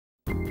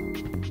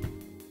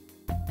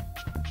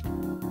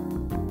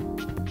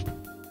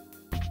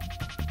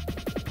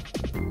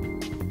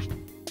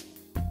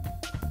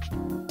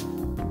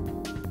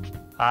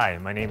Hi,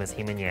 my name is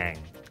Heeman Yang.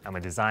 I'm a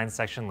design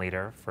section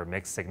leader for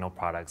mixed signal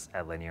products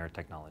at Linear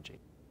Technology.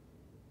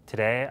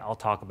 Today, I'll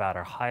talk about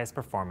our highest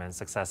performance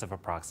successive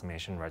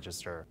approximation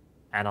register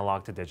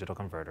analog to digital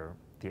converter,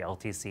 the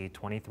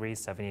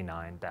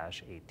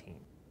LTC2379-18.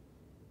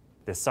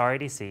 This SAR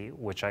ADC,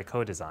 which I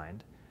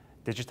co-designed,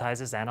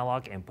 digitizes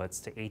analog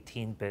inputs to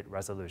 18-bit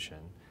resolution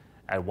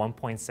at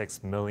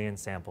 1.6 million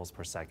samples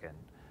per second,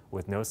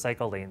 with no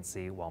cycle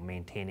latency while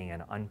maintaining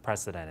an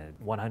unprecedented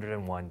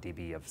 101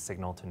 dB of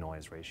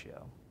signal-to-noise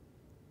ratio.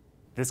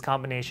 This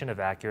combination of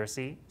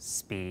accuracy,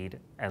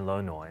 speed, and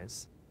low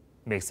noise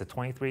makes the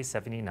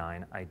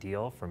 2379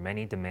 ideal for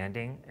many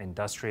demanding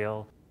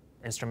industrial,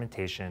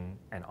 instrumentation,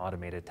 and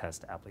automated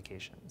test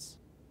applications.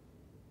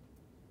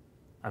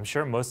 I'm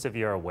sure most of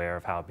you are aware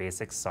of how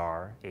basic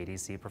SAR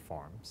ADC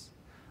performs,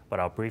 but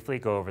I'll briefly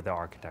go over the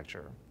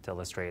architecture to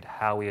illustrate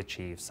how we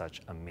achieve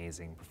such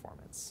amazing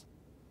performance.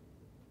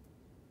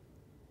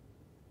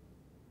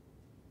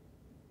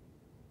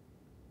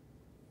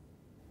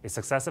 A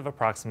successive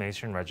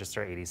approximation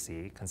register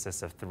ADC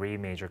consists of three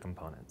major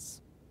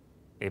components: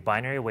 a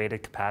binary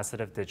weighted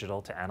capacitive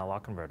digital to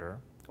analog converter,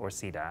 or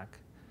CDAC,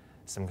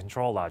 some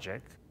control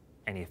logic,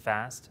 and a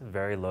fast,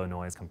 very low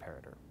noise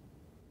comparator.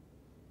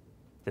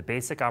 The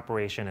basic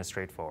operation is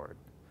straightforward.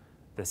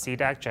 The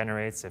CDAC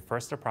generates a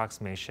first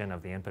approximation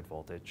of the input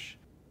voltage.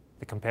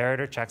 The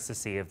comparator checks to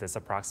see if this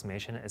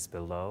approximation is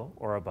below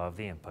or above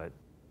the input,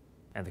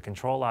 and the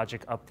control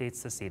logic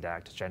updates the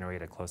CDAC to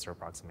generate a closer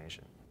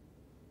approximation.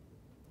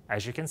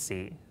 As you can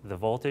see, the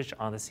voltage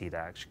on the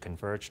CDAC should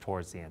converge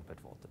towards the input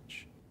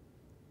voltage.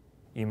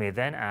 You may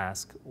then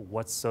ask,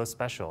 what's so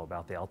special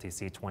about the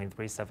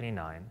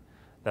LTC2379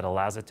 that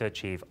allows it to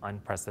achieve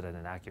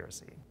unprecedented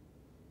accuracy?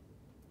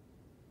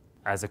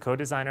 As a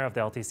co-designer of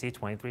the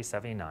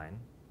LTC2379,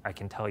 I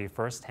can tell you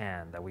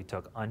firsthand that we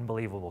took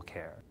unbelievable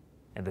care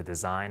in the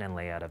design and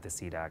layout of the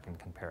CDAC and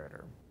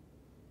comparator.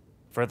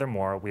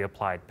 Furthermore, we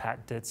applied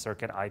patented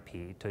circuit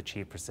IP to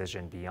achieve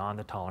precision beyond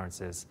the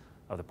tolerances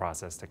of the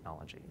process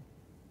technology.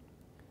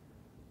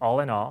 All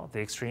in all, the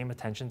extreme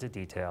attention to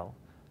detail,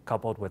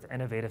 coupled with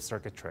innovative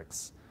circuit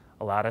tricks,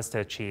 allowed us to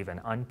achieve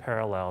an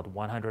unparalleled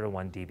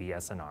 101 dB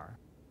SNR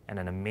and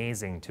an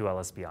amazing 2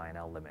 LSB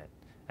INL limit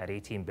at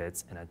 18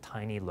 bits in a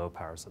tiny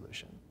low-power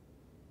solution.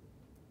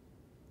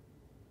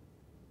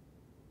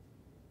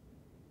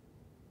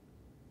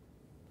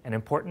 An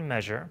important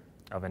measure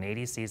of an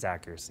ADC's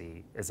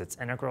accuracy is its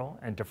integral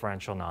and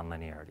differential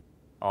nonlinearity,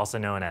 also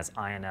known as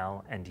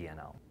INL and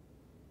DNL.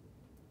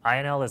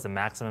 INL is the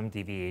maximum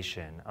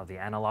deviation of the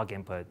analog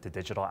input to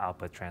digital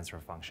output transfer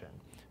function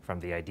from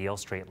the ideal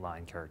straight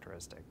line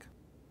characteristic.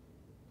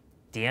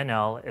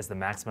 DNL is the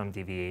maximum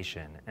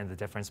deviation in the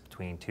difference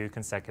between two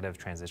consecutive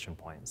transition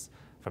points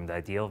from the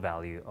ideal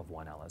value of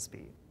 1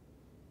 LSB.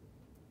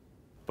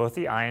 Both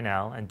the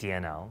INL and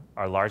DNL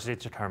are largely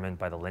determined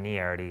by the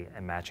linearity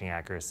and matching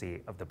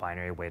accuracy of the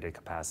binary weighted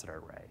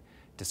capacitor array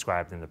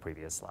described in the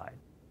previous slide.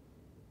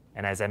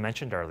 And as I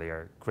mentioned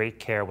earlier, great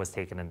care was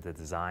taken in the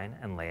design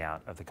and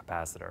layout of the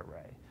capacitor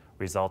array,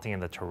 resulting in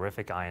the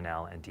terrific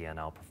INL and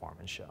DNL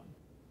performance shown.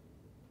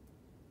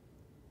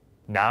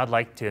 Now I'd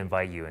like to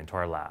invite you into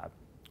our lab,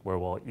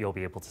 where you'll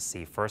be able to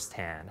see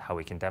firsthand how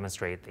we can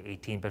demonstrate the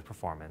 18-bit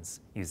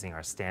performance using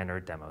our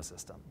standard demo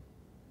system.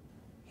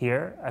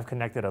 Here, I've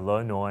connected a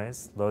low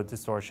noise, low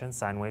distortion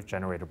sine wave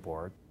generator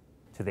board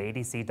to the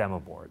ADC demo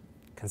board,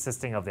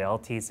 consisting of the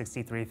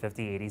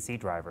LT6350 ADC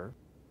driver,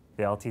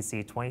 the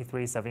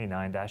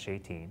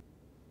LTC2379-18,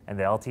 and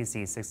the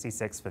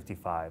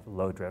LTC6655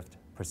 low drift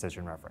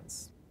precision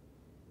reference.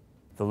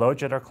 The low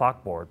jitter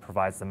clock board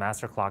provides the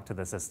master clock to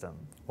the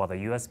system, while the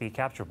USB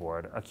capture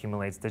board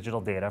accumulates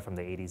digital data from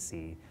the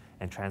ADC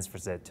and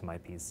transfers it to my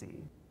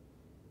PC.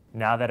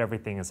 Now that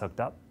everything is hooked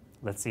up,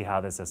 let's see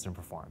how the system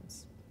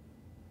performs.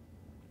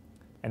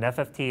 An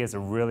FFT is a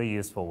really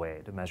useful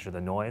way to measure the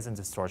noise and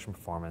distortion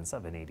performance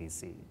of an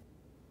ADC.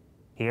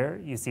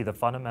 Here, you see the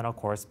fundamental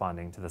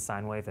corresponding to the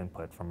sine wave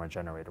input from our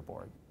generator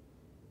board.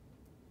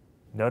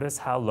 Notice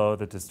how low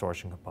the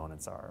distortion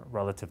components are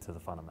relative to the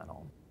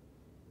fundamental.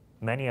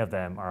 Many of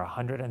them are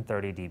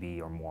 130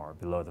 dB or more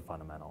below the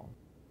fundamental.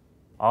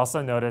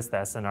 Also notice the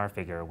SNR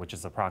figure, which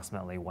is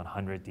approximately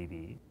 100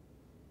 dB.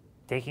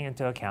 Taking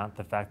into account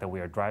the fact that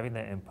we are driving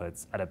the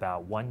inputs at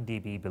about 1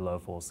 dB below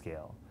full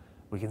scale,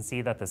 we can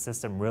see that the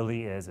system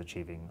really is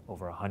achieving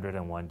over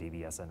 101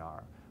 dB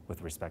SNR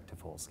with respect to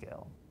full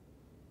scale.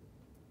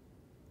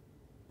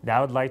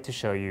 Now I'd like to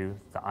show you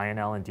the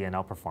INL and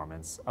DNL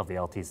performance of the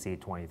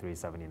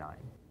LTC2379.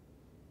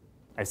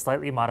 I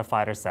slightly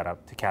modified our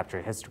setup to capture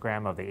a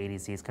histogram of the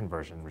ADC's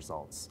conversion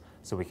results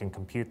so we can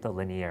compute the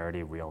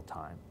linearity real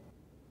time.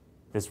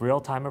 This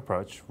real-time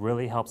approach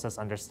really helps us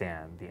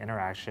understand the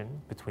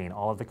interaction between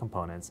all of the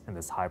components in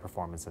this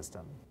high-performance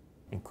system,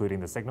 including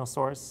the signal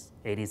source,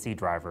 ADC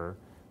driver,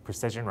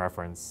 precision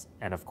reference,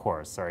 and of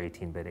course our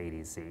 18-bit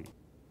ADC.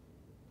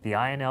 The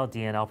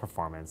INL-DNL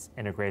performance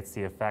integrates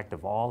the effect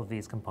of all of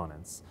these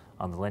components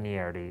on the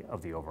linearity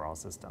of the overall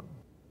system.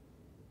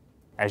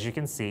 As you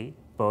can see,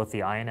 both the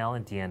INL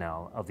and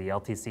DNL of the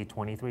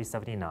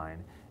LTC2379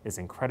 is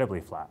incredibly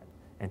flat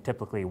and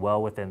typically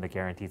well within the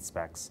guaranteed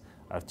specs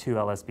of 2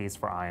 LSBs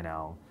for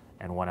INL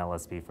and 1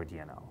 LSB for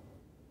DNL.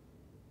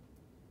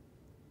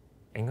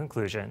 In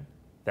conclusion,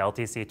 the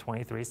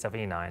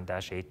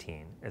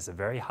LTC2379-18 is a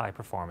very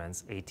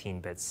high-performance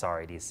 18-bit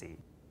SAR ADC,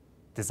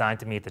 designed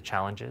to meet the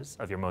challenges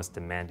of your most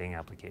demanding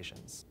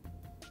applications.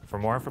 For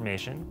more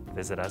information,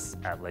 visit us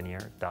at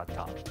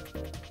linear.com.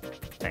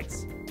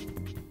 Thanks.